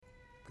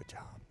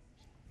job.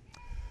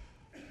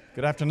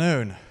 Good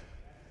afternoon.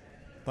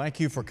 Thank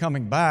you for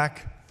coming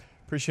back.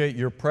 Appreciate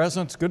your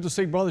presence. Good to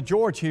see Brother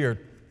George here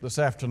this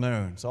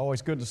afternoon. It's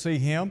always good to see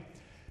him,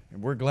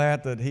 and we're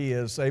glad that he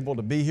is able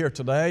to be here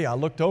today. I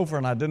looked over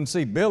and I didn't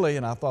see Billy,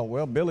 and I thought,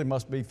 well, Billy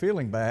must be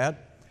feeling bad.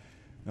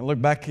 And I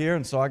looked back here,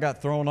 and so I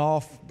got thrown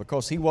off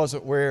because he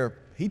wasn't where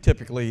he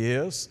typically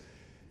is.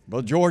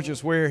 Brother George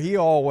is where he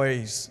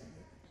always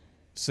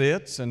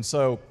sits, and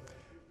so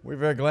we're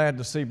very glad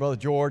to see Brother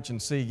George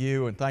and see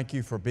you, and thank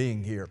you for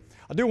being here.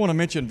 I do want to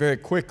mention very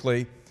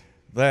quickly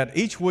that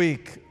each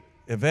week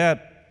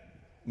Yvette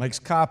makes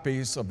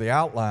copies of the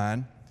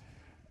outline,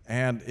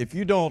 and if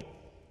you don't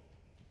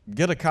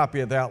get a copy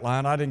of the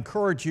outline, I'd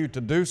encourage you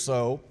to do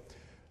so,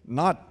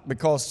 not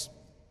because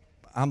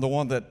I'm the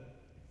one that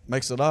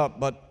makes it up,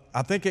 but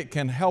I think it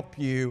can help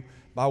you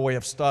by way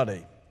of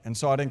study. And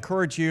so I'd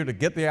encourage you to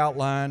get the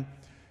outline,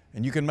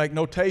 and you can make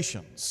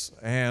notations.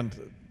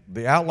 And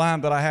the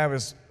outline that I have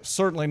is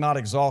certainly not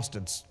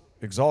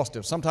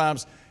exhaustive.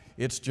 Sometimes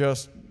it's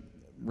just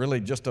really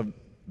just a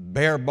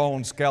bare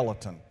bone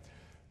skeleton.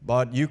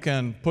 But you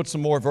can put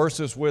some more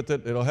verses with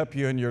it. It'll help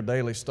you in your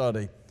daily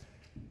study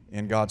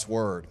in God's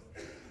Word.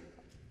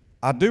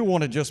 I do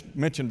want to just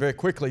mention very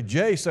quickly,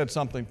 Jay said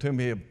something to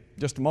me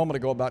just a moment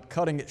ago about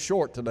cutting it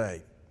short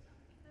today.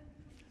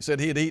 He said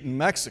he had eaten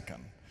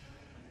Mexican,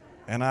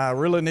 and I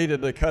really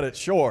needed to cut it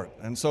short.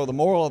 And so the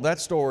moral of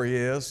that story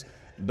is,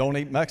 don't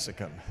eat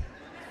Mexican.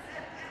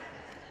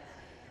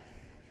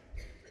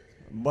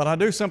 But I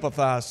do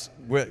sympathize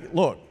with,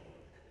 look,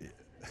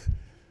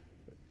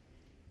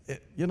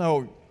 we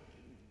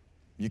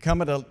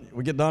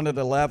get done at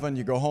 11,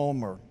 you go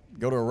home or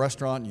go to a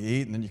restaurant, you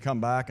eat, and then you come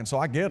back, and so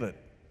I get it.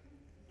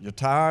 You're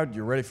tired,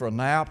 you're ready for a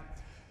nap,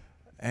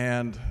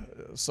 and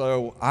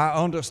so I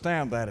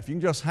understand that. If you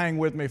can just hang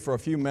with me for a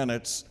few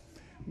minutes,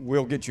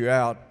 we'll get you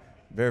out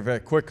very, very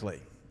quickly.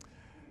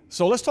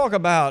 So let's talk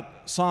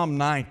about Psalm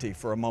 90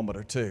 for a moment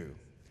or two.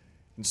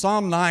 In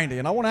Psalm 90,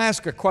 and I want to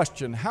ask a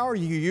question, how are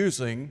you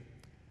using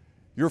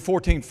your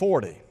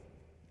 1440?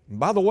 And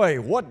by the way,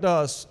 what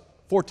does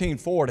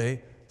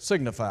 1440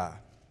 signify?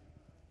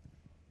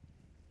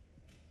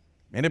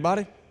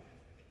 Anybody?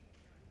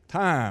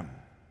 Time.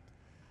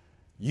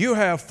 You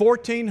have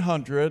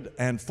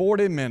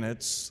 1,440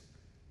 minutes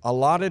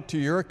allotted to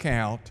your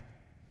account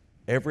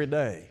every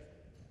day.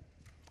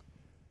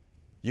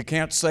 You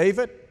can't save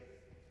it.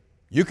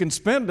 You can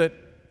spend it,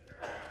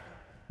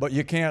 but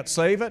you can't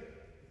save it,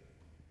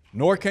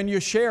 nor can you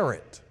share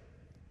it.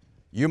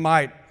 You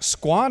might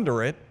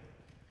squander it,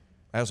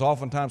 as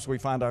oftentimes we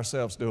find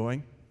ourselves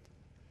doing.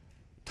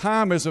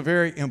 Time is a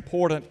very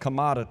important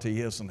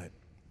commodity, isn't it?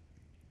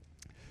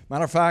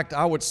 Matter of fact,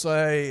 I would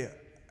say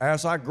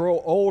as I grow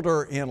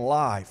older in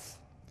life,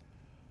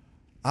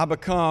 I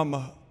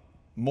become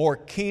more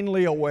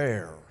keenly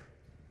aware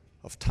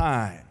of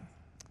time.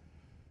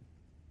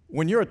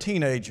 When you're a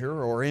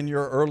teenager or in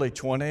your early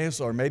 20s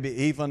or maybe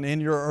even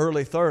in your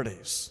early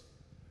 30s,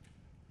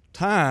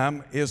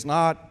 time is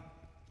not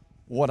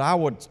what I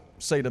would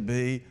say to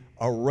be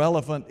a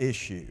relevant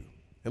issue.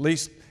 At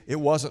least it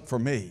wasn't for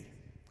me.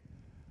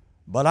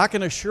 But I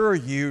can assure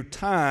you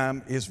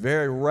time is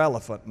very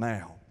relevant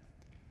now,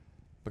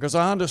 because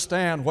I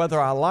understand whether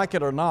I like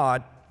it or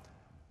not,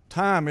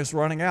 time is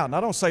running out. And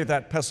I don't say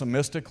that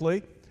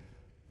pessimistically,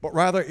 but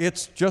rather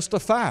it's just a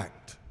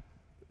fact.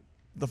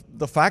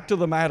 The fact of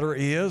the matter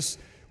is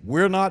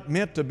we're not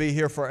meant to be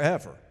here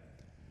forever.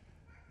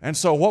 And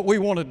so what we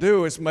want to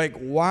do is make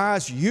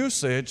wise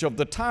usage of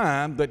the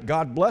time that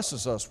God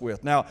blesses us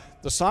with. Now,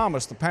 the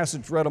psalmist, the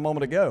passage read a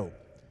moment ago,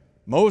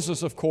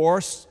 Moses, of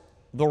course,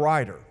 the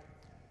writer.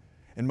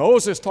 And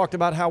Moses talked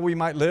about how we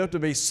might live to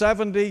be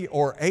 70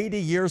 or 80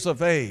 years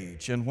of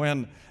age. And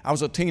when I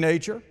was a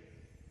teenager,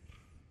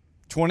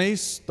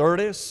 20s,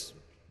 30s,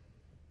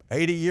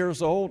 80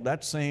 years old,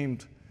 that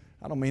seemed,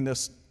 I don't mean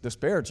this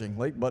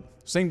disparagingly, but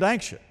seemed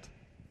ancient.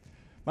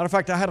 Matter of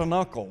fact, I had an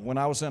uncle when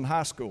I was in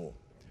high school.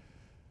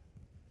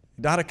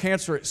 He died of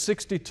cancer at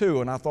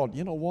 62, and I thought,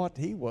 you know what,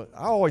 I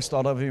always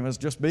thought of him as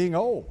just being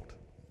old.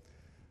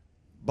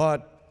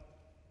 But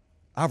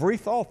I've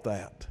rethought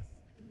that.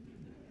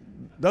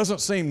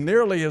 Doesn't seem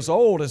nearly as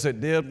old as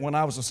it did when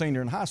I was a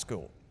senior in high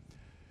school.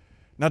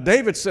 Now,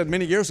 David said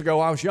many years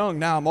ago, I was young,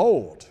 now I'm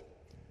old.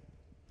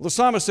 Well, the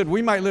psalmist said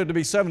we might live to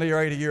be 70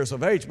 or 80 years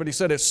of age, but he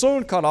said it's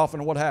soon cut off,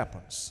 and what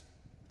happens?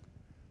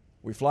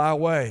 We fly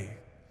away.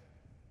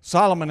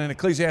 Solomon in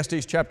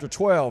Ecclesiastes chapter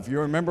 12, you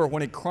remember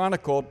when he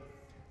chronicled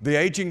the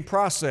aging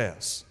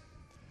process.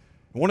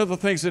 One of the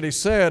things that he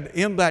said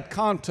in that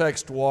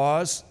context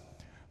was,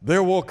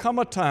 there will come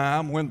a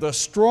time when the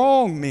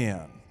strong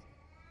men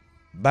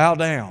bow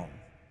down.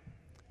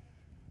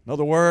 In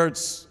other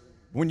words,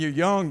 when you're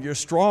young, you're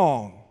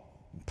strong,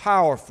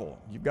 powerful,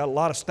 you've got a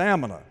lot of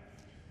stamina.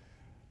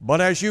 But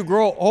as you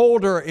grow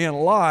older in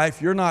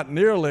life, you're not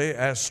nearly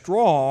as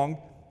strong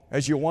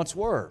as you once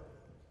were.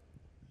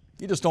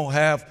 You just don't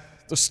have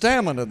the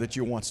stamina that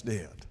you once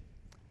did.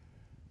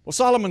 Well,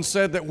 Solomon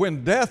said that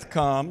when death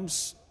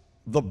comes,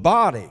 the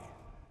body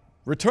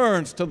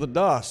returns to the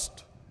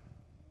dust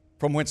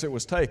from whence it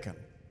was taken.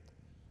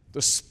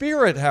 The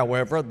Spirit,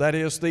 however, that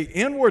is the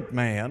inward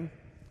man,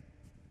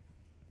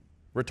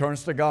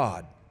 returns to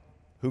God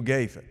who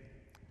gave it.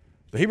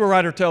 The Hebrew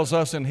writer tells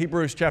us in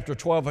Hebrews chapter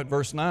 12 at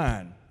verse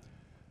 9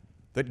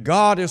 that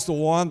God is the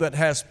one that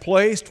has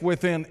placed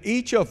within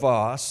each of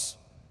us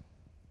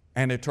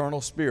an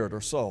eternal spirit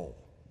or soul.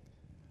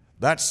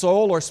 That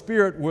soul or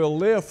spirit will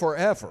live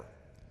forever.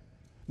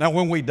 Now,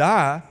 when we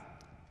die,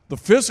 the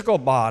physical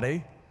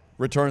body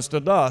returns to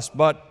dust,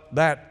 but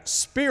that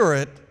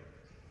spirit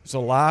is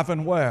alive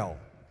and well.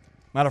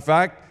 Matter of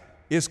fact,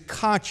 is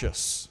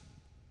conscious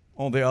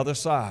on the other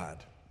side.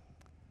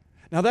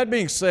 Now, that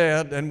being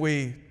said, and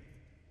we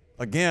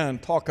again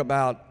talk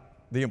about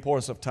the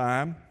importance of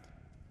time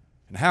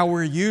and how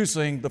we're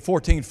using the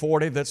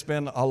 1440 that's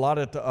been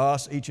allotted to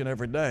us each and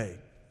every day,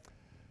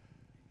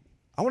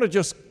 I want to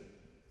just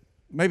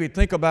maybe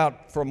think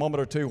about for a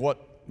moment or two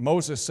what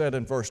Moses said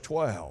in verse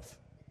 12.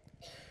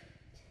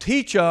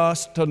 Teach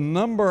us to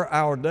number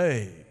our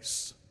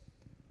days,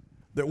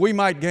 that we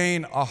might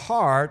gain a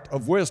heart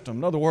of wisdom.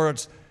 In other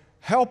words,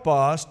 help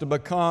us to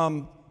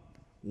become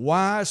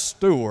wise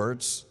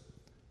stewards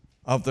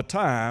of the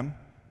time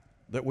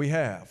that we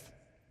have.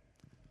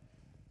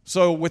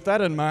 So with that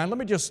in mind, let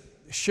me just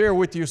share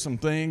with you some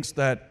things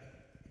that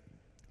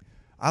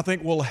I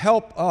think will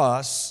help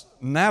us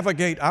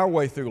navigate our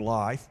way through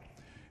life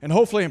and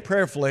hopefully and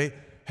prayerfully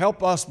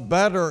help us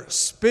better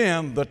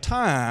spend the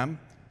time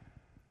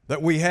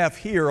that we have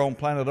here on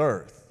planet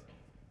Earth,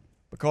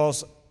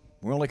 because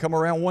we only come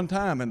around one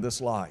time in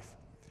this life.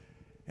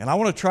 And I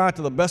want to try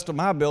to the best of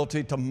my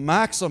ability to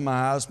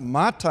maximize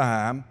my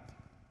time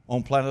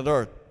on planet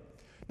Earth.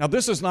 Now,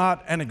 this is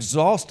not an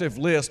exhaustive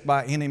list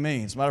by any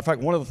means. Matter of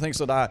fact, one of the things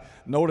that I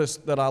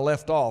noticed that I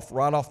left off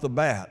right off the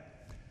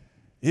bat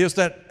is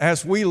that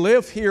as we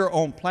live here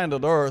on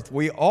planet Earth,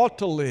 we ought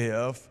to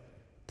live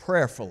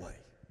prayerfully.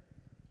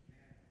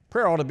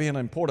 Prayer ought to be an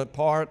important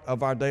part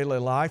of our daily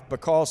life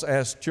because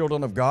as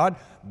children of God,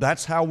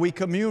 that's how we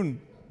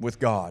commune with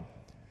God.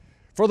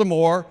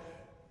 Furthermore,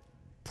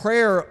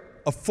 prayer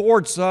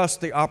affords us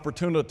the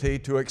opportunity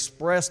to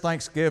express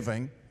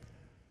thanksgiving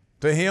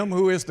to Him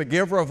who is the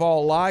giver of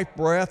all life,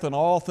 breath, and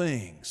all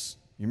things.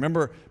 You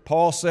remember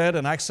Paul said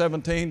in Acts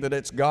 17 that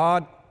it's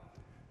God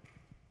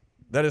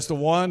that is the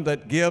one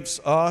that gives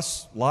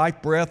us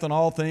life, breath, and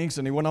all things,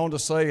 and he went on to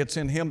say it's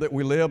in Him that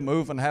we live,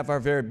 move, and have our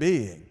very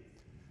being.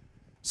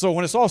 So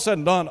when it's all said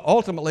and done,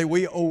 ultimately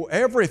we owe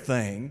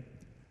everything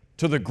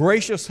to the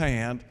gracious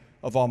hand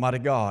of Almighty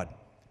God.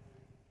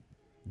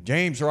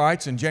 James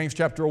writes in James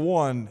chapter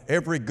 1,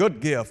 every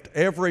good gift,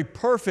 every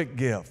perfect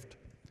gift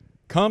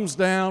comes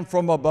down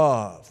from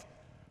above,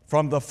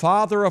 from the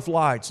Father of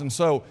lights. And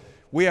so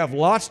we have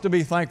lots to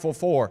be thankful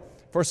for.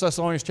 1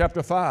 Thessalonians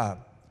chapter 5,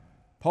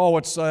 Paul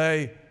would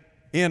say,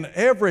 in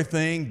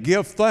everything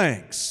give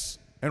thanks.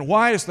 And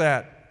why is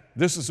that?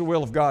 This is the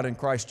will of God in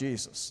Christ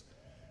Jesus.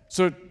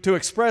 So to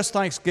express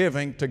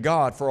thanksgiving to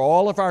God for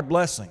all of our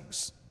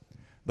blessings,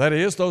 that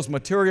is, those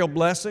material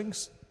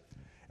blessings,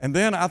 and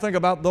then I think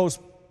about those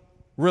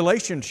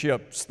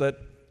relationships that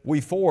we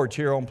forge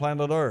here on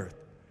planet Earth.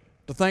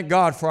 To thank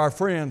God for our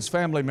friends,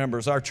 family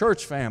members, our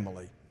church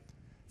family,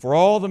 for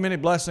all the many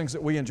blessings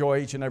that we enjoy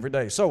each and every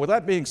day. So with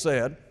that being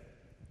said,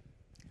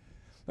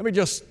 let me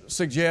just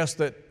suggest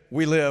that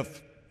we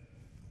live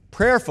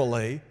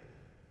prayerfully,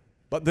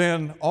 but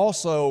then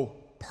also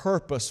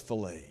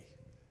purposefully.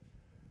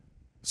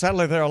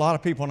 Sadly, there are a lot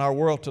of people in our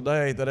world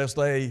today that as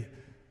they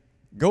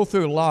go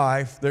through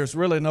life, there's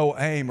really no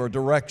aim or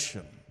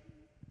direction.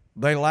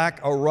 They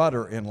lack a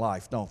rudder in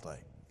life, don't they?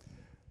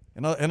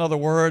 In other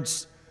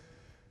words,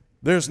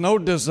 there's no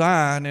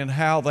design in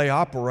how they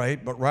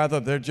operate, but rather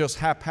they're just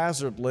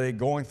haphazardly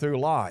going through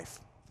life.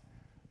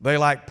 They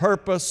lack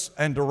purpose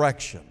and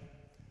direction.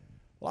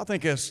 Well, I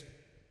think as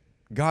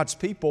God's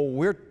people,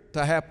 we're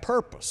to have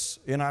purpose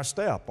in our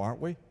step,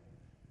 aren't we?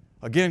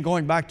 Again,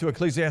 going back to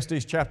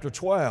Ecclesiastes chapter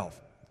 12,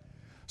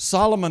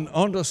 Solomon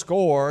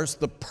underscores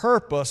the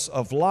purpose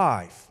of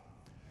life.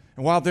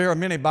 And while there are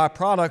many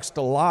byproducts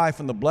to life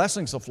and the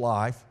blessings of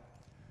life,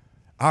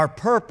 our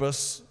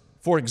purpose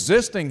for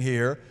existing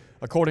here,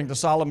 according to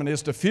Solomon,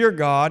 is to fear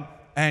God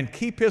and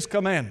keep His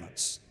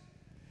commandments.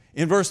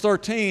 In verse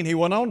 13, he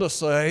went on to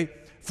say,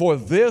 for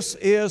this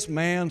is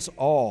man's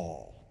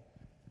all.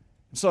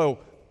 So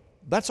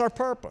that's our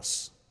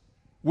purpose.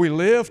 We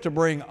live to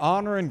bring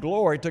honor and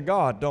glory to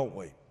God, don't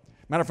we?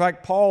 Matter of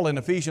fact, Paul in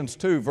Ephesians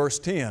 2, verse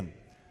 10,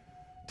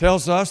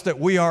 tells us that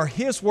we are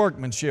His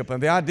workmanship,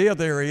 and the idea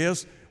there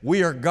is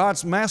we are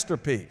God's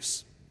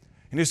masterpiece.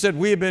 And he said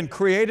we have been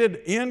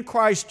created in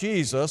Christ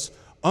Jesus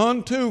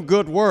unto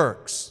good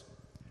works.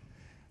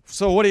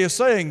 So what he is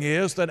saying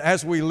is that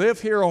as we live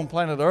here on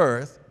planet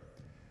Earth,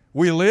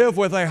 we live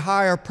with a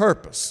higher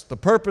purpose. The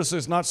purpose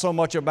is not so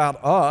much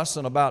about us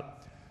and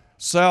about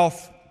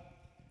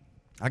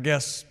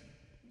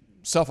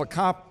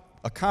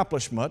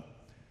self-accomplishment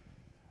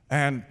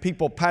and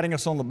people patting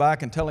us on the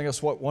back and telling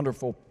us what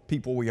wonderful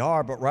people we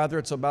are, but rather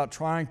it's about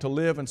trying to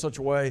live in such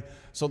a way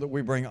so that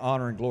we bring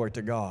honor and glory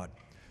to God.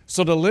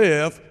 So to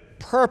live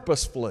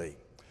purposefully.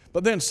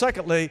 But then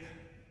secondly,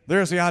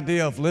 there's the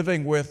idea of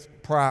living with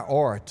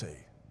priority.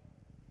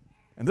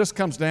 And this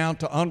comes down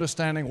to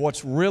understanding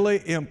what's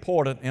really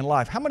important in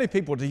life. How many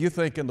people do you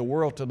think in the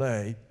world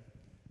today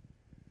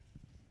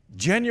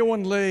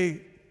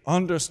genuinely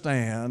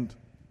understand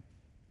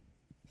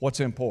what's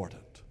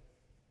important?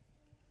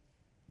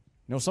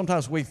 You know,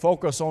 sometimes we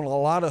focus on a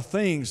lot of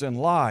things in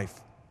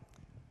life,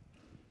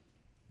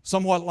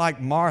 somewhat like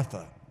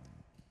Martha.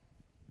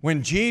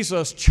 When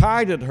Jesus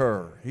chided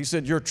her, He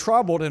said, "You're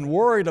troubled and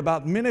worried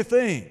about many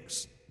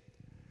things."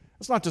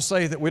 That's not to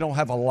say that we don't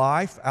have a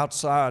life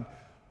outside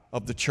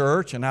of the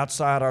church and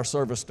outside our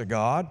service to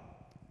God,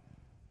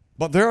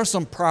 but there are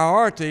some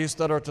priorities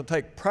that are to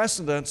take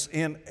precedence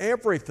in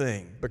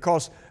everything,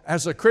 because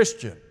as a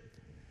Christian,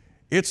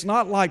 it's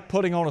not like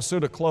putting on a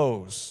suit of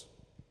clothes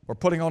or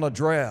putting on a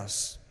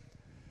dress,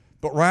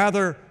 but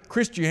rather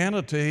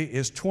Christianity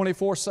is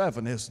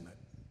 24/7, isn't it?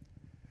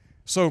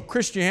 So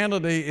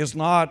Christianity is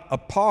not a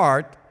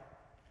part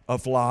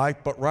of life,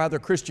 but rather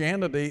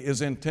Christianity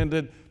is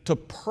intended to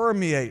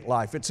permeate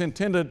life. It's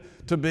intended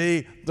to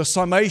be the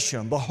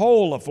summation, the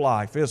whole of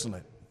life, isn't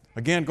it?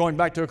 Again, going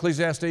back to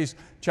Ecclesiastes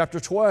chapter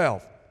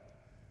 12,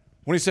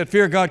 when he said,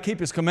 "Fear God, keep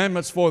His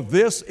commandments, for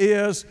this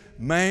is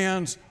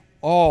man's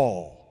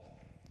all."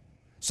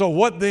 So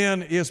what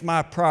then is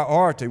my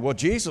priority? Well,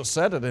 Jesus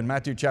said it in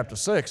Matthew chapter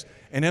 6,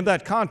 and in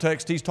that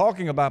context, He's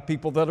talking about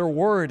people that are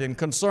worried and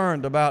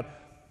concerned about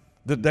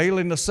the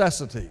daily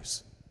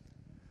necessities.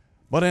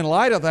 But in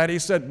light of that, He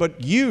said,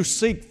 "But you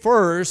seek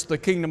first the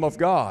kingdom of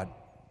God."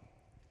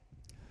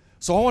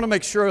 So I want to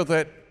make sure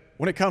that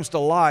when it comes to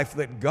life,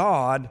 that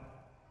God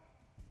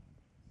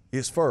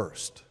is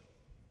first,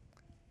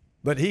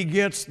 that He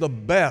gets the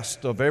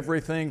best of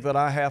everything that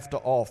I have to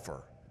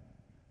offer,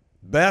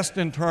 best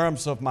in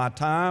terms of my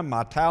time,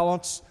 my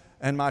talents,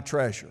 and my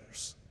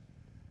treasures.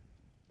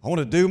 I want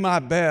to do my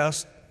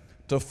best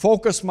to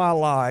focus my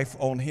life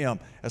on Him.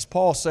 As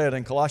Paul said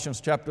in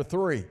Colossians chapter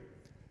 3,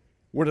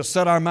 we're to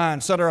set our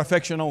mind, set our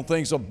affection on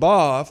things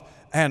above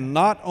and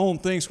not on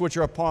things which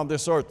are upon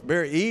this earth.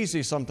 Very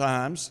easy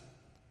sometimes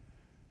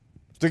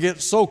to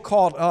get so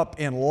caught up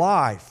in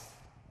life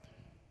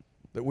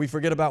that we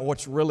forget about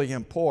what's really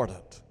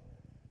important.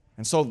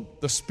 And so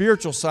the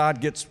spiritual side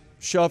gets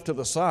shoved to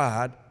the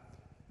side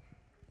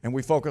and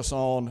we focus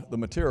on the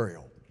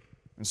material.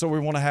 And so we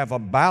want to have a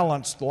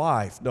balanced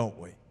life, don't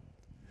we?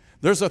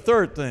 There's a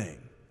third thing,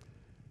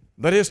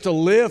 that is to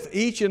live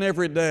each and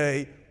every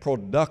day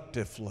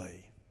productively.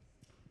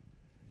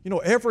 You know,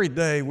 every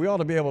day we ought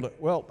to be able to,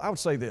 well, I would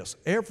say this,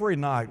 every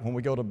night when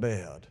we go to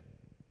bed,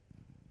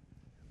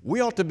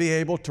 we ought to be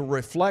able to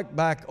reflect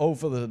back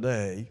over the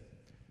day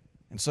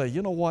and say,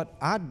 you know what,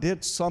 I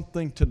did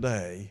something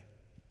today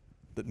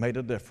that made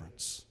a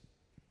difference.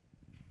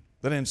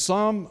 That in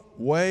some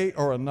way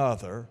or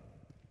another,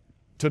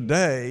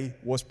 today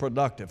was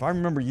productive. I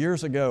remember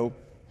years ago,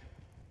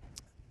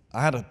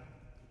 I had a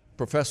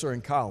professor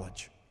in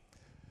college.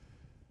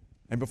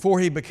 And before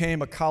he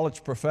became a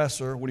college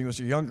professor, when he was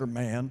a younger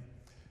man,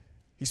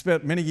 he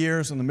spent many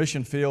years in the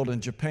mission field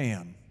in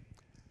Japan.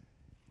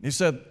 He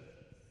said,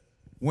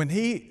 when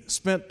he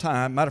spent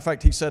time, matter of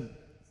fact, he said,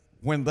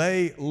 when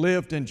they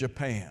lived in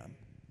Japan,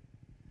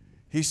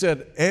 he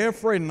said,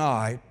 every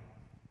night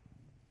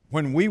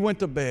when we went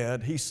to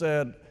bed, he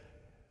said,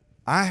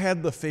 I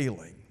had the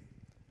feeling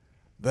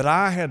that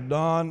I had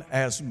done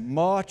as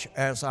much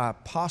as I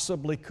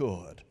possibly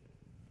could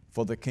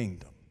for the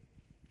kingdom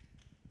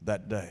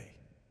that day.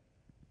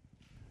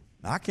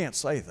 Now, I can't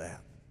say that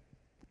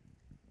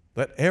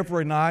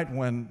every night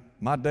when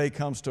my day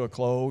comes to a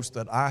close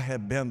that I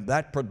have been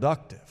that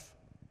productive.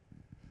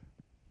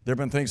 There have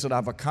been things that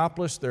I've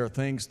accomplished. There are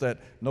things that,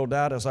 no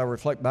doubt, as I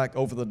reflect back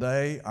over the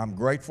day, I'm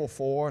grateful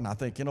for, and I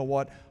think, you know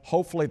what,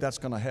 hopefully that's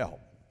going to help.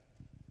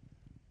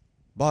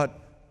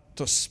 But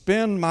to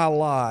spend my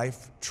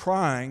life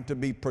trying to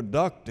be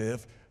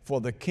productive for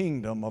the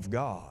kingdom of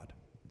God.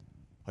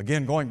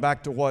 Again, going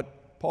back to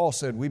what Paul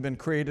said, we've been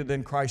created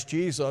in Christ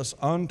Jesus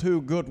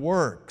unto good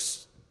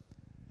works.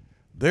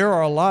 There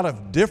are a lot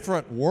of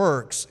different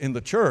works in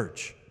the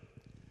church.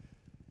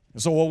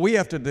 And so what we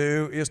have to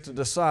do is to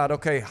decide,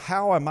 okay,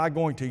 how am I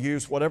going to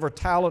use whatever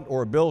talent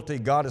or ability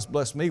God has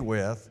blessed me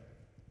with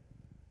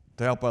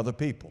to help other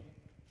people,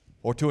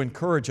 or to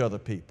encourage other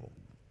people,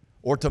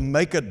 or to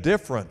make a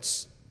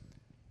difference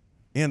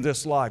in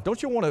this life?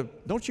 Don't you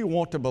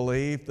want to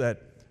believe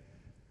that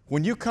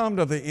when you come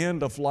to the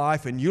end of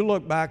life and you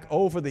look back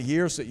over the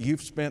years that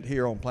you've spent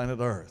here on planet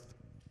Earth,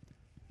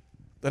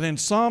 that in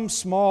some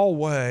small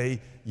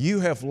way you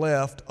have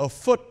left a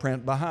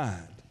footprint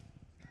behind?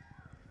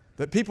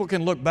 That people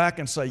can look back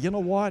and say, you know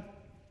what?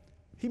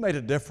 He made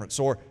a difference,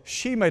 or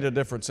she made a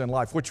difference in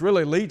life, which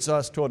really leads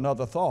us to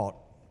another thought.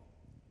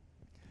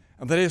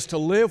 And that is to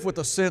live with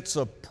a sense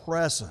of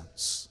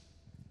presence.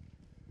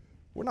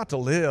 We're not to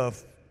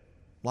live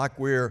like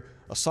we're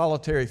a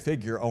solitary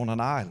figure on an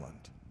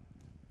island.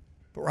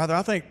 But rather,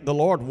 I think the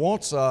Lord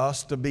wants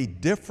us to be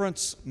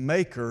difference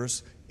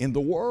makers in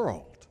the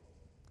world.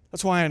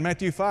 That's why in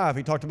Matthew 5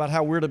 he talked about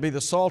how we're to be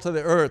the salt of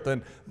the earth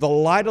and the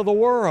light of the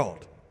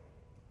world.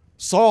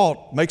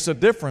 Salt makes a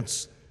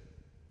difference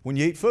when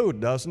you eat food,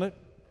 doesn't it?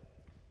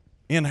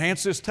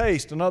 Enhances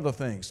taste and other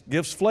things,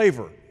 gives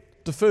flavor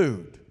to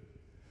food.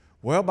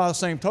 Well, by the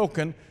same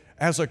token,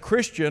 as a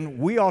Christian,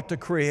 we ought to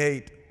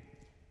create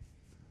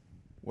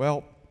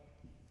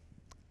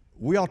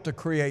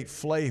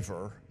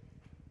flavor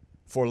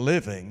for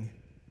living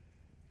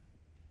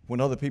when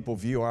other people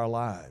view our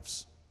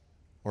lives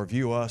or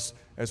view us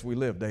as we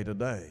live day to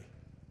day.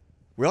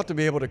 We ought to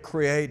be able to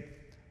create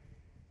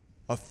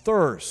a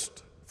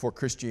thirst for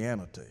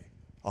Christianity,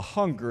 a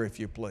hunger, if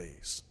you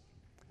please.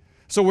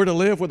 So we're to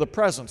live with a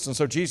presence. And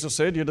so Jesus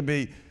said you're to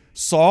be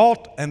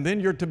salt and then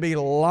you're to be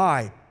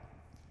light.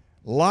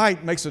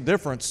 Light makes a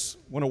difference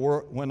when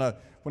a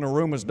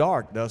room is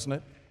dark, doesn't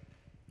it?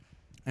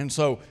 And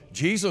so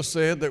Jesus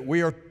said that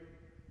we are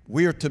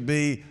to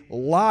be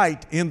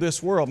light in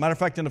this world. Matter of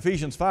fact, in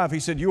Ephesians 5, he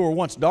said, you were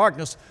once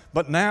darkness,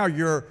 but now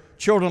you're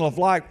children of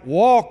light.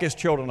 Walk as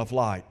children of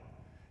light.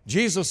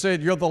 Jesus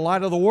said, you're the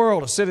light of the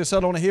world, a city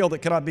set on a hill that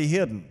cannot be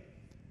hidden.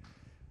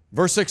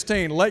 Verse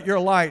 16, let your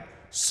light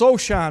so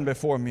shine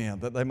before men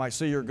that they might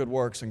see your good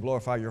works and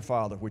glorify your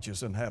Father which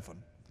is in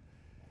heaven.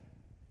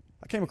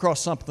 I came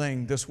across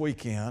something this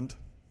weekend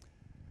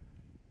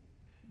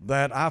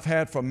that I've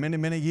had for many,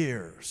 many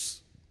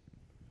years.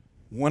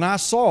 When I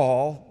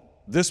saw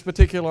this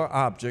particular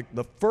object,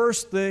 the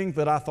first thing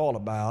that I thought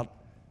about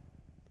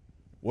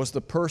was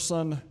the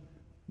person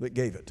that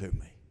gave it to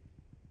me.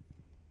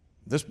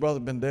 This brother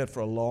had been dead for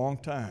a long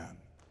time,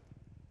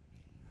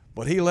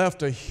 but he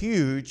left a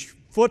huge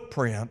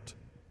footprint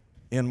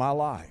in my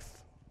life.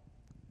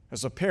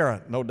 As a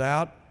parent, no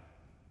doubt,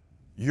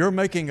 you're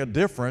making a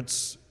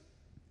difference.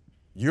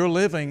 You're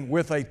living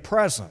with a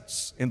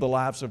presence in the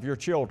lives of your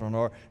children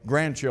or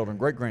grandchildren,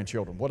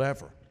 great-grandchildren,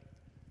 whatever.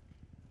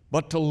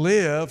 But to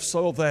live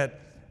so that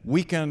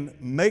we can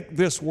make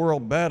this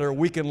world better,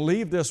 we can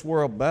leave this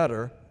world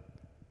better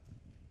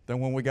than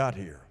when we got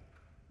here.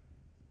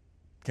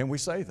 Can we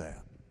say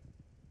that?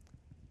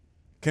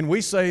 Can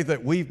we say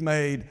that we've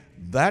made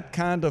that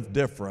kind of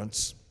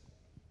difference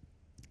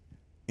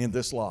in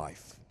this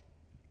life?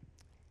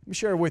 Let me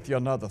share with you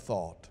another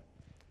thought.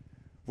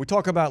 We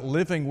talk about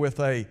living with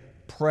a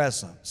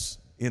presence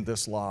in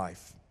this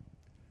life.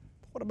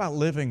 What about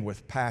living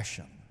with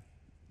passion?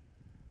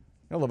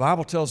 You know, the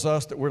Bible tells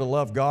us that we're to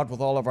love God with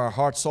all of our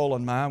heart, soul,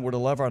 and mind. We're to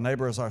love our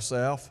neighbor as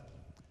ourselves.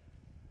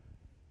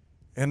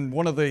 And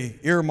one of the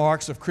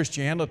earmarks of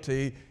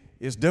Christianity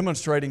is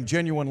demonstrating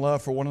genuine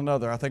love for one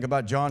another. I think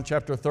about John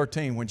chapter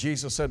 13 when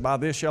Jesus said, by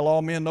this shall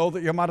all men know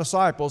that you're my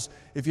disciples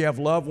if you have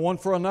love one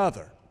for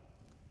another.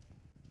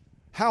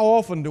 How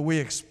often do we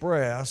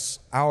express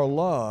our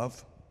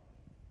love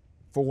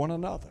for one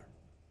another?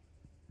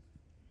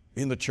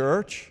 In the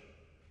church?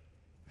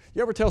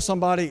 You ever tell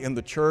somebody in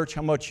the church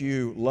how much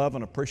you love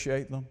and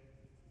appreciate them?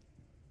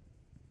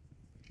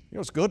 You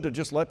know, it's good to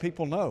just let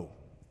people know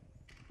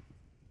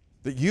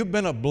that you've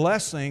been a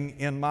blessing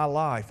in my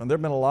life. And there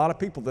have been a lot of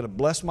people that have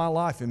blessed my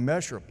life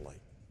immeasurably.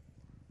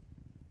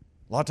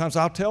 A lot of times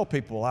I'll tell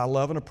people, I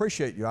love and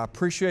appreciate you. I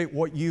appreciate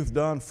what you've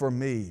done for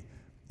me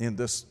in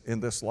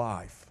this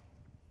life.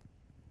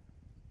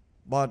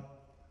 But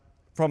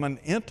from an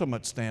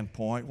intimate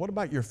standpoint, what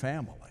about your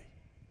family?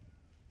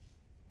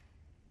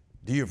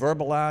 Do you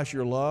verbalize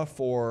your love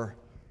for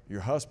your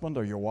husband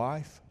or your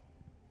wife?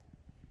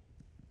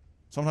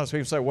 Sometimes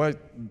people say, well,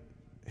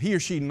 he or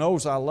she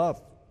knows I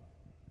love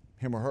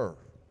him or her.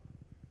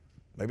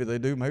 Maybe they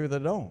do, maybe they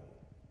don't.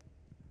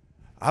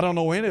 I don't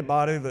know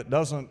anybody that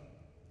doesn't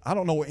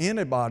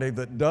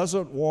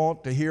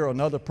want to hear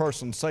another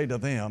person say to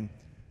them,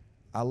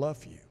 I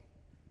love you.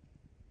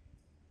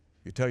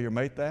 You tell your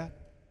mate that?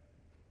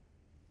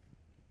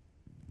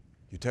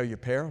 You tell your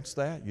parents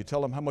that? You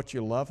tell them how much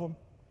you love them?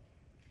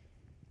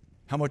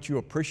 How much you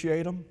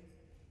appreciate them?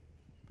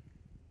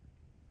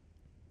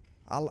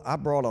 I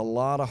brought a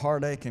lot of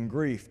heartache and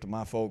grief to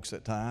my folks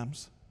at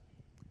times.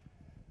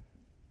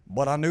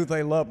 But I knew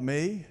they loved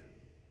me,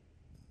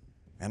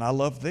 and I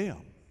loved them.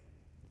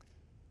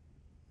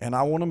 And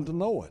I want them to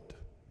know it.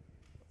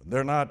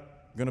 They're not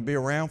going to be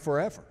around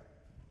forever.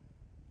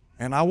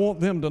 And I want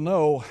them to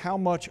know how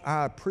much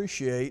I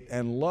appreciate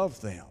and love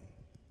them.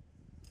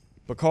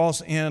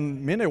 Because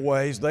in many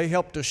ways, they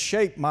helped to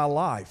shape my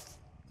life.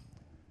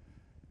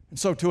 And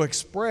so to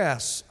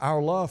express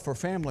our love for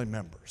family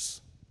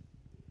members,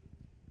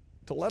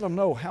 to let them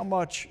know how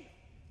much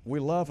we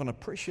love and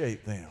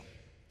appreciate them.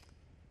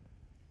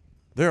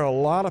 There are a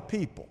lot of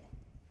people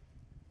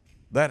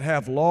that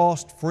have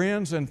lost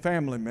friends and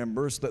family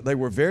members that they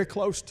were very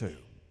close to.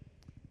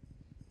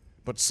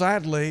 But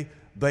sadly,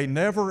 they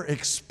never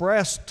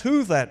expressed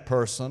to that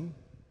person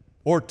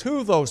or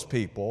to those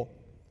people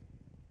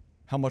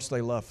how much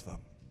they love them.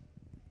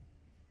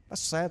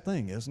 That's a sad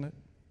thing, isn't it?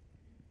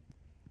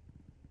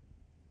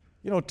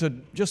 You know, to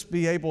just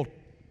be able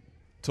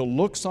to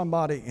look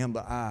somebody in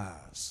the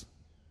eyes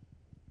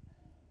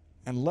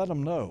and let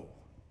them know,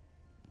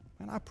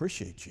 man, I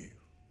appreciate you.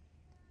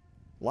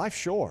 Life's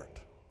short.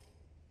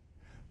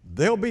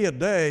 There'll be a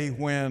day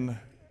when,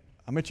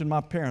 I mentioned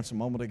my parents a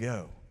moment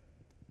ago.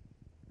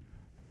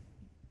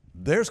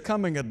 There's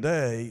coming a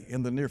day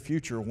in the near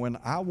future when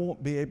I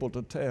won't be able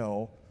to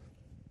tell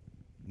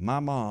my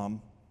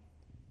mom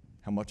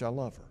how much I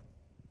love her.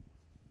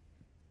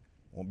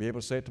 Won't be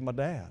able to say it to my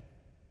dad.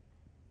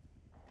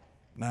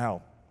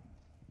 Now,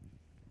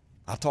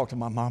 I talk to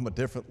my mama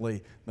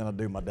differently than I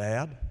do my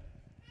dad.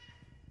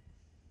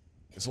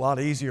 It's a lot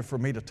easier for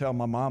me to tell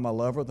my mom I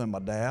love her than my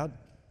dad.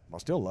 I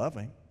still love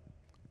him.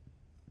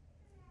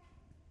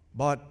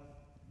 But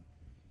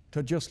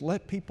to just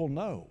let people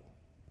know,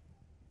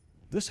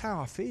 this is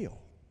how I feel.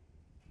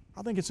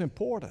 I think it's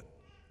important.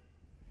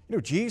 You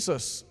know,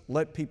 Jesus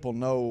let people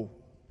know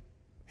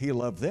He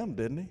loved them,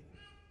 didn't He?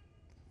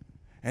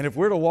 And if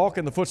we're to walk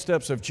in the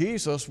footsteps of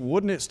Jesus,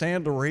 wouldn't it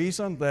stand to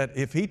reason that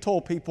if He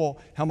told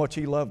people how much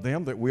He loved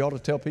them, that we ought to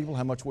tell people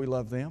how much we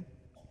love them?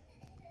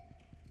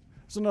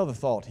 There's another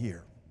thought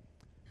here,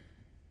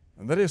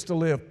 and that is to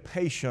live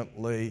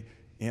patiently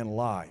in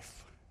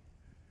life.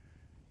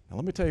 Now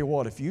let me tell you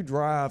what, if you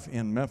drive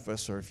in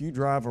Memphis or if you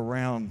drive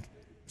around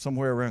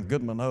somewhere around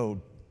Goodman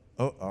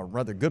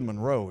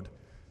Road,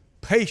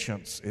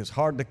 patience is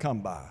hard to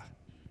come by.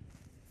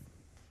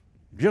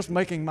 Just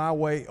making my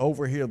way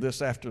over here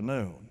this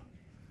afternoon,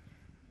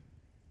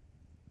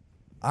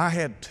 I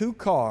had 2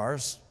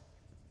 cars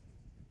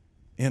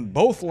in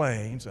both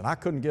lanes, and I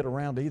couldn't get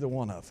around either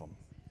one of them.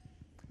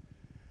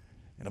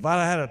 And if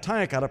I'd had a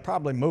tank, I'd have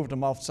probably moved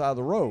them off the side of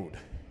the road.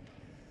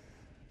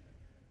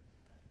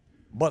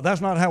 But that's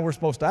not how we're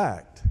supposed to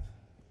act.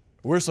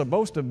 We're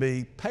supposed to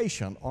be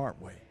patient,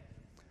 aren't we?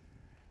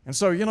 And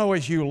so, you know,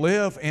 as you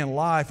live in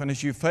life and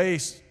as you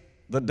face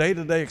the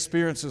day-to-day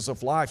experiences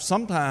of life,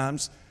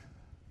 sometimes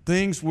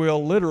things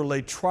will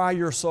literally try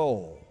your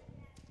soul.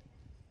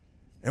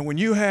 And when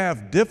you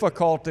have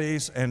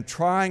difficulties and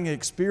trying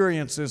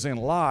experiences in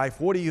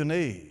life, what do you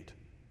need?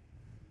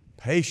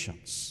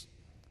 Patience,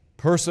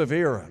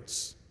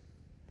 perseverance.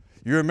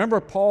 You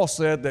remember Paul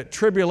said that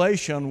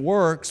tribulation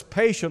works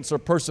patience or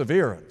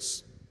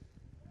perseverance.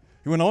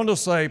 He went on to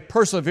say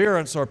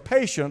perseverance or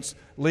patience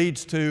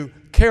leads to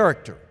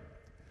character.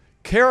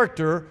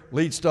 Character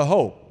leads to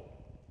hope.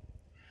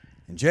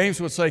 And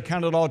James would say,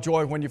 count it all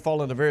joy when you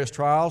fall into various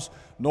trials,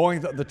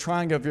 knowing that the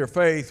trying of your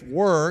faith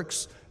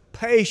works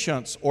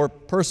patience or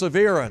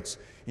perseverance.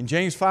 In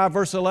James 5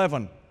 verse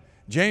 11,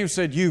 James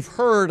said, you've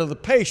heard of the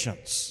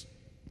patience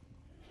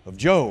of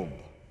Job.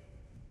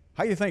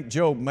 How do you think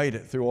Job made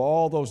it through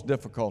all those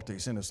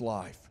difficulties in his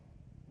life?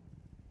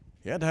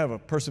 He had to have a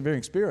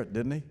persevering spirit,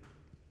 didn't he?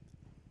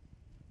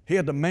 He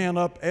had to man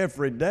up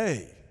every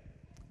day.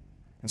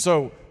 And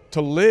so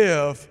to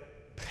live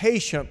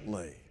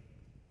patiently.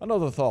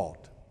 Another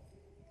thought,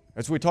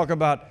 as we talk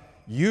about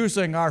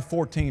using our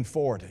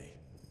 1440,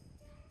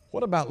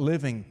 what about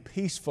living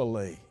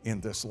peacefully in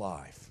this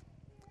life?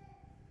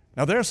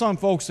 Now, there are some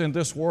folks in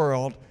this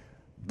world,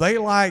 they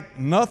like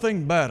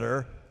nothing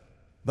better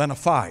than a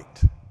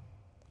fight.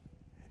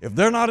 If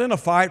they're not in a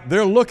fight,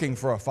 they're looking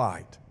for a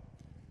fight.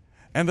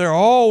 And they're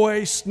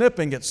always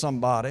snipping at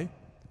somebody,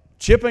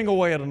 chipping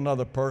away at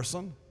another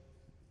person.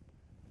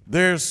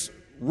 There's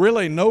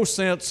really no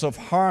sense of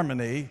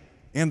harmony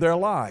in their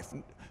life.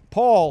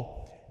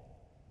 Paul,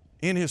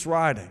 in his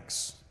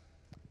writings,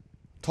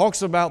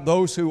 talks about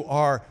those who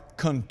are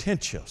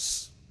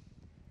contentious.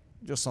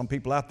 Just some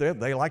people out there,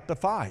 they like to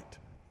fight,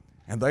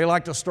 and they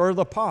like to stir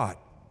the pot.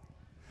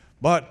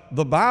 But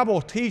the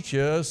Bible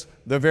teaches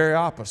the very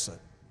opposite.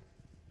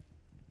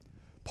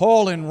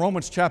 Paul in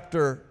Romans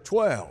chapter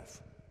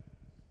 12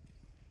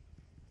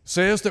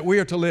 says that we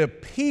are to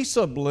live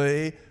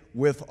peaceably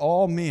with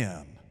all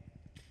men.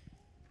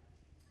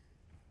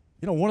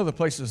 You know, one of the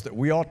places that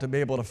we ought to be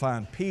able to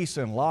find peace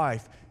in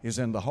life is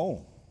in the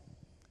home.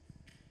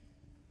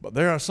 But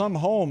there are some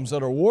homes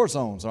that are war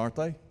zones, aren't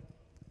they?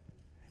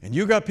 And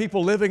you got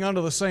people living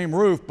under the same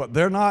roof, but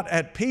they're not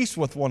at peace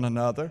with one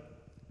another.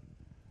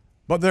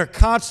 But they're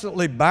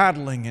constantly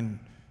battling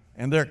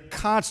and they're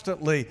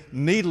constantly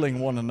needling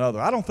one another.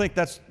 I don't think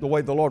that's the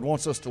way the Lord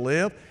wants us to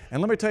live.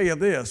 And let me tell you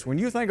this, when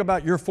you think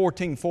about your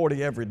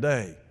 1440 every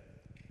day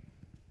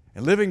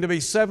and living to be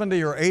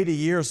 70 or 80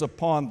 years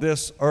upon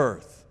this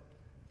earth,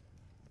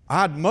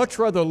 I'd much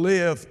rather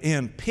live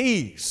in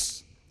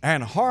peace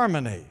and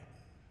harmony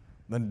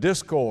than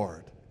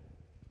discord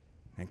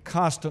and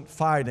constant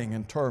fighting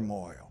and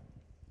turmoil.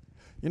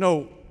 You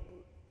know,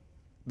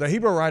 the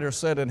Hebrew writer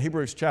said in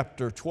Hebrews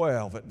chapter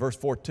 12 at verse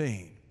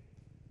 14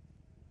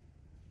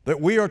 that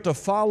we are to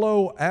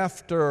follow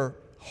after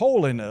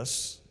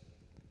holiness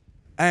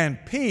and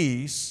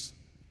peace,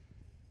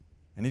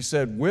 and he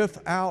said,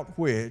 without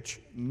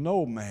which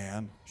no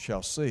man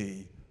shall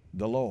see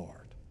the Lord.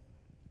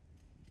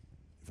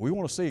 If we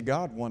want to see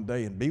God one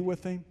day and be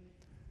with Him,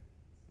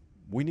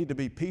 we need to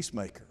be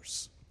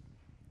peacemakers.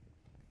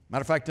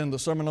 Matter of fact, in the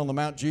Sermon on the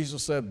Mount,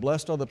 Jesus said,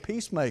 blessed are the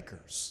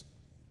peacemakers.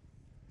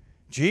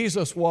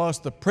 Jesus was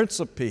the Prince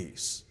of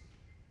Peace,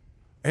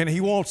 and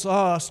He wants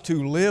us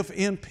to live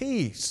in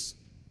peace,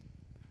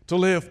 to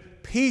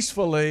live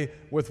peacefully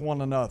with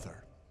one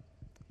another.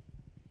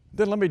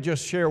 Then let me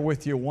just share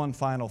with you one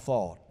final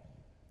thought.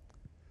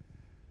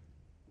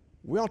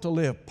 We ought to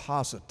live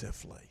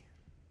positively.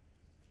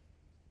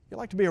 You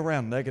like to be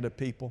around negative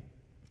people?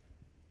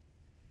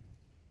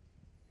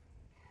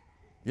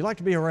 You like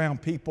to be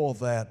around people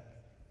that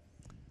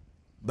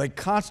they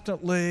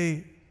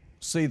constantly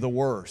see the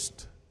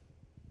worst,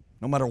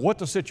 no matter what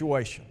the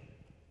situation.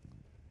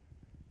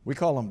 We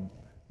call them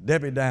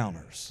Debbie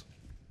Downers.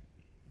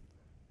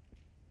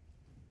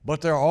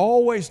 But they're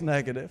always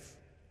negative,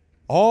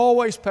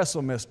 always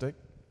pessimistic,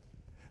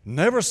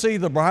 never see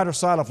the brighter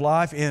side of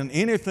life in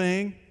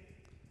anything.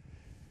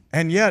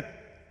 And yet,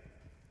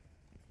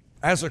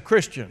 as a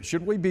Christian,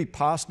 should we be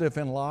positive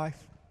in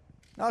life?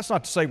 Now, that's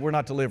not to say we're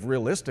not to live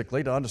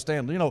realistically, to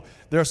understand,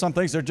 there are some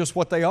things that are just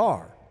what they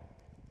are.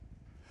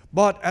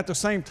 But at the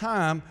same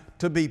time,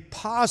 to be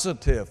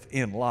positive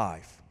in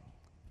life,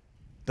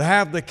 to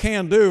have the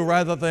can-do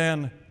rather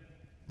than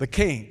the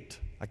can't.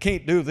 I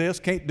can't do this,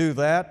 can't do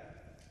that.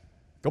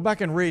 Go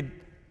back and read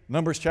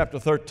Numbers chapter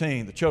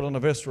 13, the children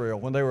of Israel,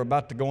 when they were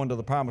about to go into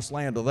the promised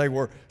land, or they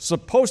were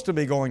supposed to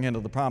be going into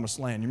the promised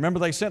land. You remember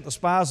they sent the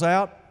spies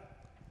out,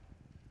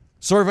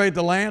 surveyed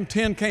the land,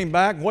 10 came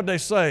back. What'd they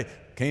say?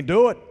 Can't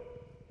do it.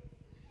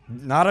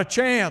 Not a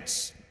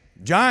chance.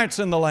 Giants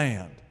in the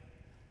land.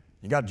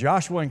 You got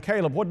Joshua and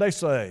Caleb. What'd they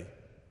say?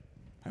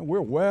 Hey, we're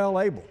well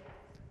able.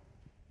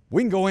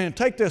 We can go in and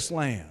take this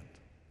land.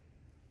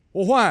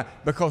 Well, why?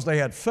 Because they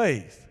had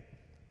faith.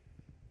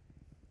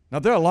 Now,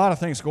 there are a lot of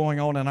things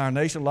going on in our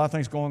nation, a lot of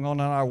things going on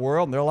in our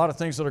world, and there are a lot of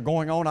things that are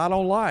going on I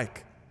don't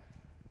like.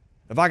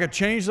 If I could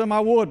change them,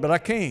 I would, but I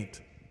can't.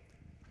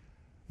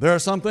 There are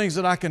some things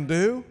that I can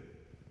do,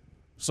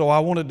 so I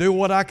want to do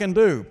what I can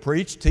do.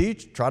 Preach,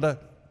 teach, try to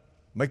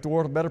make the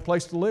world a better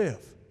place to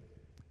live.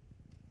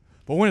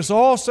 But when it's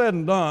all said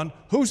and done,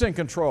 who's in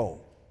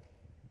control?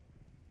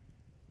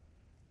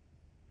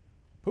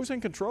 Who's in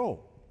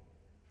control?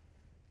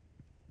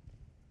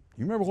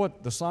 You remember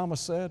what the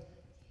psalmist said?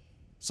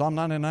 Psalm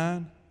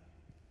 99?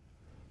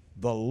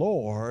 The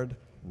Lord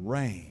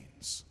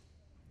reigns.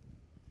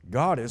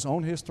 God is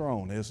on His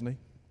throne, isn't He?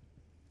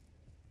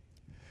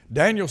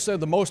 Daniel said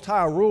the Most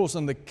High rules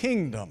in the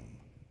kingdom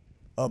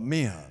of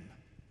men.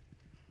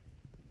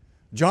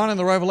 John in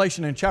the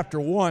Revelation in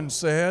chapter 1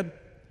 said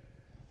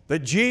that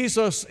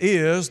Jesus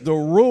is the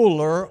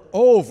ruler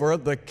over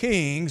the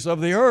kings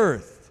of the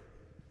earth.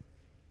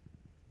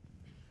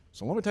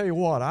 So let me tell you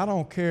what, I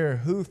don't care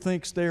who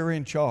thinks they're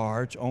in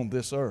charge on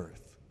this earth.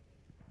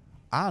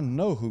 I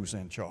know who's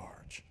in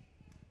charge,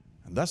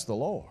 and that's the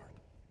Lord.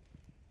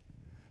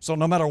 So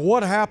no matter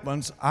what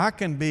happens, I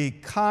can be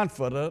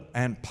confident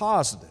and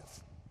positive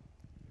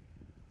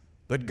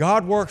that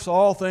God works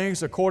all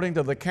things according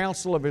to the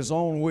counsel of His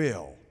own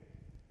will.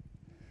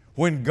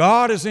 When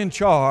God is in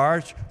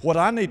charge, what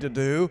I need to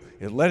do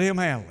is let Him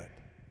handle it.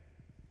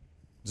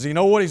 Does He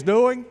know what He's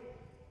doing?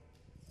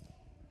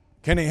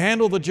 Can He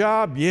handle the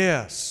job?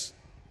 Yes.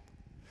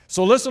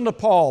 So listen to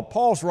Paul.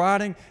 Paul's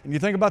writing, and you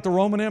think about the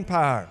Roman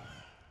Empire.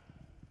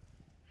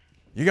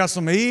 You got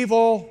some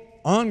evil,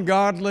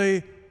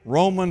 ungodly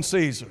Roman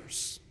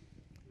Caesars.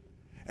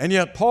 And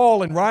yet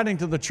Paul, in writing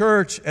to the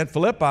church at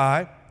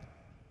Philippi,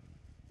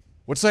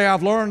 would say,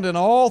 I've learned in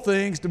all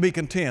things to be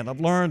content.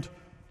 I've learned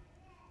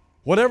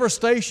whatever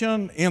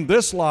station in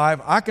this life,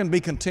 I can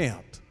be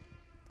content.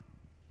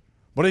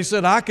 But he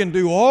said, I can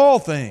do all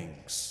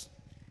things.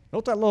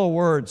 Note that little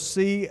word,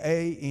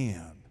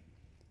 C-A-N.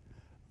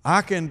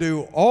 I can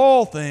do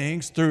all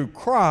things through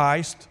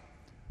Christ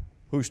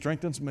who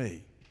strengthens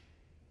me.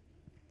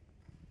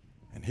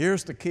 And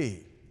here's the key.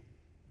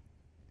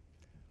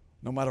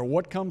 No matter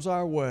what comes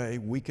our way,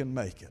 we can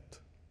make it.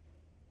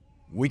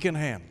 We can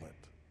handle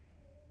it.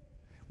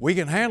 We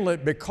can handle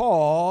it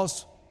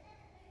because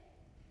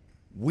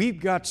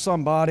we've got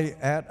somebody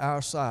at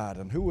our side.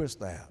 And who is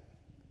that?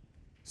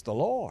 It's the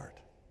Lord.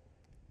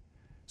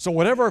 So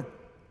whatever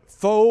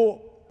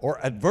foe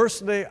or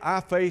adversity I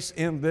face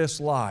in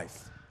this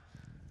life,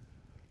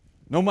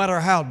 no matter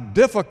how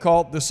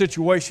difficult the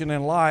situation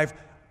in life,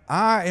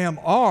 I am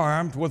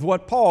armed with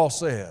what Paul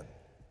said.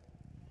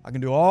 I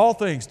can do all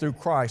things through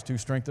Christ who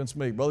strengthens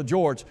me. Brother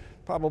George,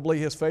 probably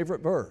his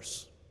favorite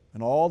verse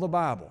in all the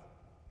Bible.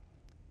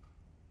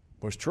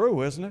 But it's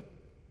true, isn't it?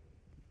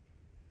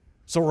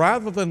 So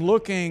rather than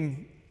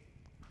looking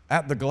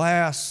at the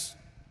glass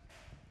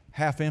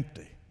half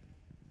empty,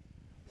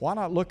 why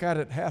not look at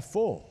it half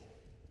full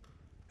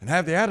and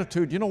have the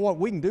attitude, you know what,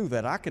 we can do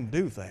that. I can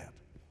do that.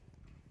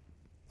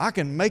 I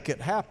can make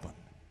it happen.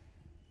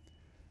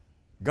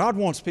 God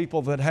wants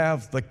people that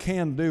have the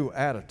can-do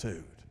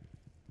attitude.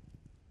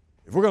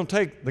 If we're going to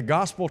take the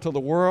gospel to the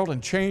world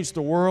and change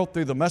the world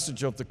through the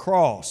message of the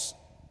cross,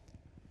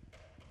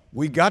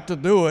 we got to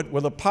do it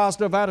with a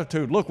positive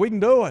attitude. Look, we can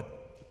do it.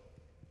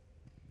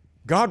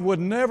 God would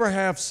never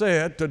have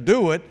said to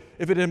do it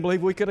if He didn't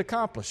believe we could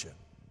accomplish it.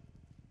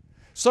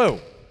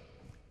 So,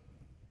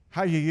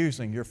 how are you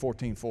using your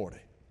 1440?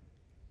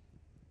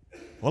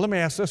 Well, let me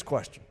ask this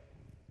question.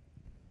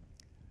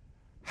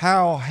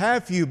 How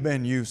have you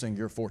been using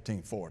your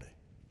 1440?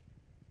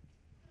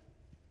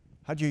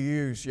 How How'd you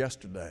use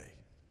yesterday?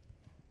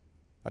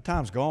 That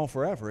time's gone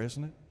forever,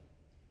 isn't it?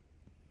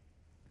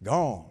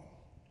 Gone.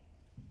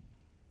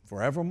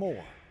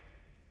 Forevermore.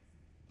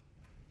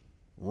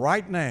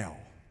 Right now,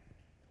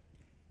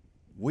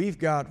 we've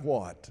got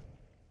what?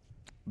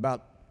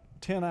 About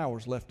 10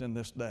 hours left in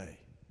this day.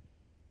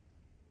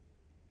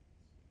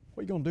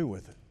 What are you going to do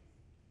with it?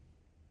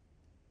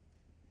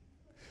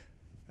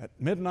 At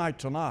midnight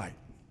tonight,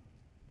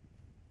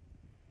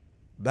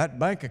 that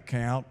bank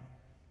account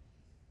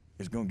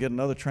is going to get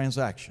another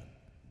transaction.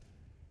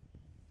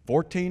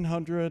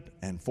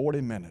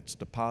 1,440 minutes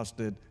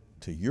deposited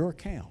to your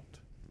account.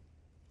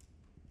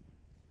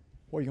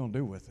 What are you going to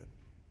do with it?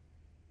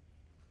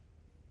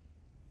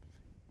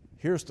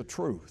 Here's the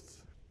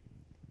truth.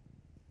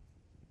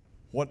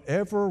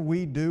 Whatever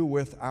we do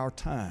with our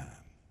time,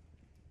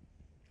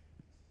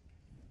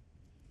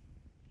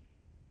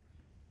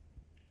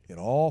 it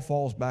all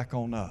falls back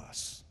on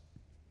us.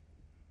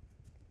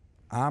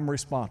 I'm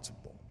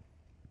responsible,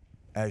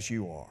 as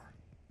you are.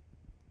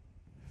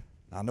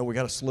 I know we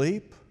got to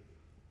sleep.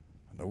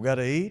 I know we got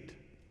to eat.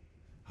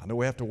 I know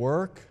we have to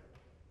work.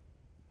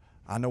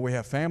 I know we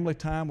have family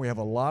time. We have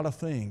a lot of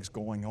things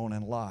going on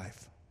in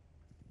life.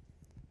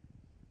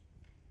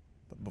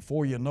 But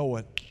before you know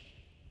it,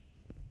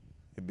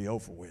 it'll be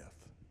over with.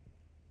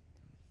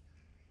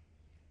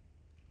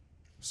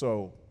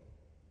 So,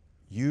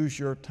 use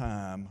your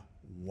time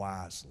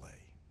wisely.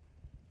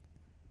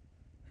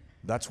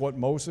 That's what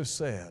Moses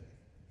said.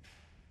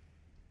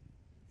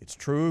 It's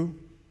true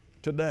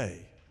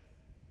today.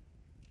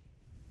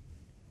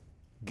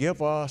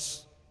 Give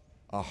us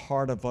a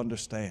heart of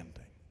understanding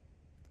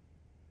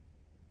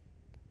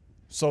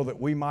so that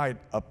we might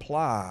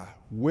apply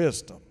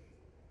wisdom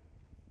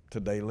to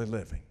daily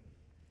living.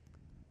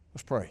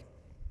 Let's pray.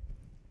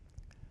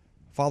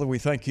 Father, we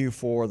thank you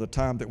for the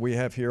time that we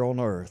have here on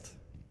earth,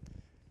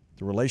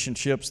 the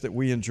relationships that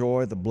we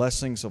enjoy, the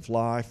blessings of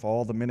life,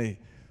 all the many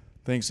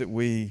things that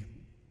we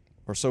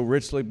are so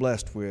richly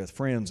blessed with,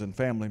 friends and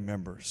family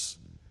members,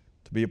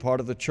 to be a part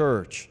of the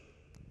church,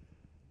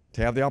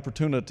 to have the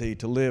opportunity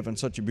to live in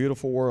such a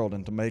beautiful world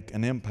and to make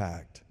an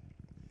impact.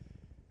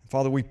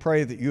 Father, we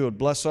pray that you would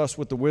bless us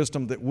with the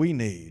wisdom that we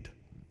need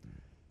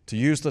to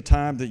use the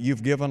time that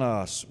you've given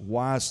us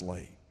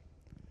wisely.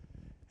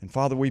 And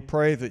Father, we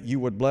pray that you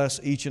would bless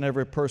each and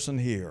every person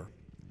here.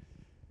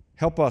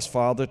 Help us,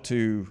 Father,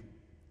 to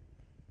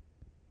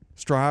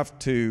strive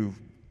to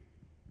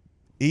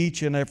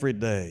each and every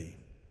day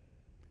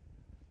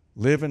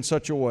live in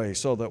such a way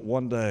so that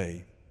one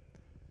day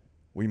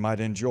we might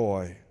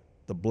enjoy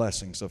the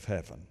blessings of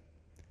heaven.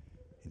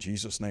 In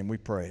Jesus' name we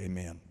pray,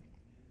 amen.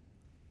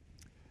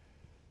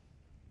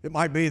 It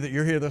might be that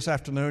you're here this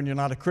afternoon, you're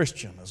not a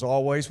Christian. As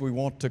always, we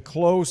want to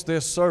close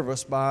this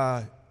service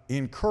by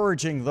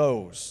encouraging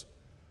those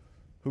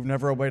who've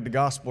never obeyed the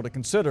gospel to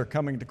consider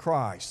coming to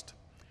Christ,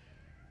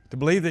 to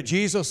believe that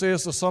Jesus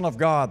is the Son of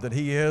God, that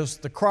He is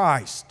the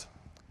Christ,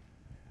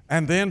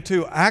 and then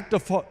to act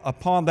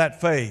upon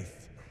that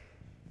faith,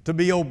 to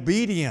be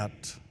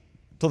obedient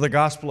to the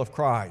gospel of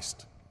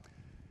Christ.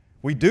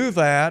 We do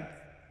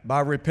that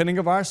by repenting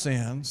of our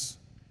sins,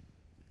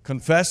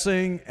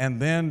 confessing, and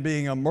then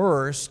being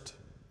immersed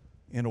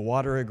in a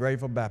watery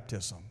grave of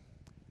baptism.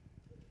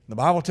 The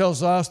Bible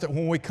tells us that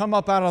when we come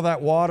up out of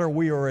that water,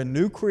 we are a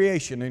new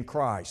creation in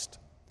Christ.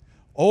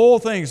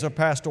 Old things are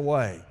passed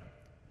away.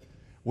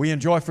 We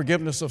enjoy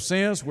forgiveness of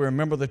sins. We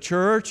remember the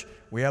church.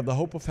 We have the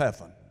hope of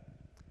heaven.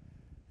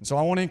 And so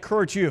I want to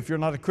encourage you, if you're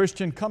not a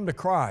Christian, come to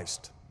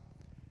Christ.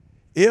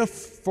 If,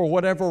 for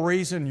whatever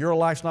reason, your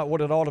life's not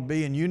what it ought to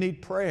be and you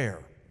need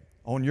prayer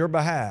on your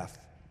behalf,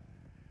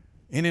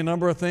 any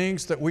number of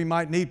things that we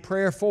might need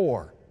prayer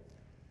for.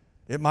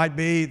 It might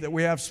be that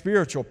we have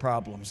spiritual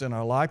problems in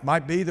our life. It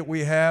might be that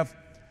we have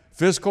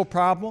physical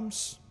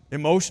problems,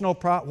 emotional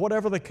problems,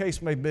 whatever the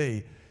case may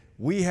be.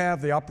 We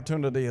have the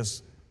opportunity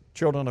as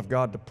children of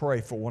God to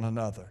pray for one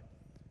another.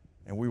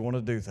 And we want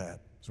to do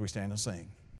that as we stand and sing.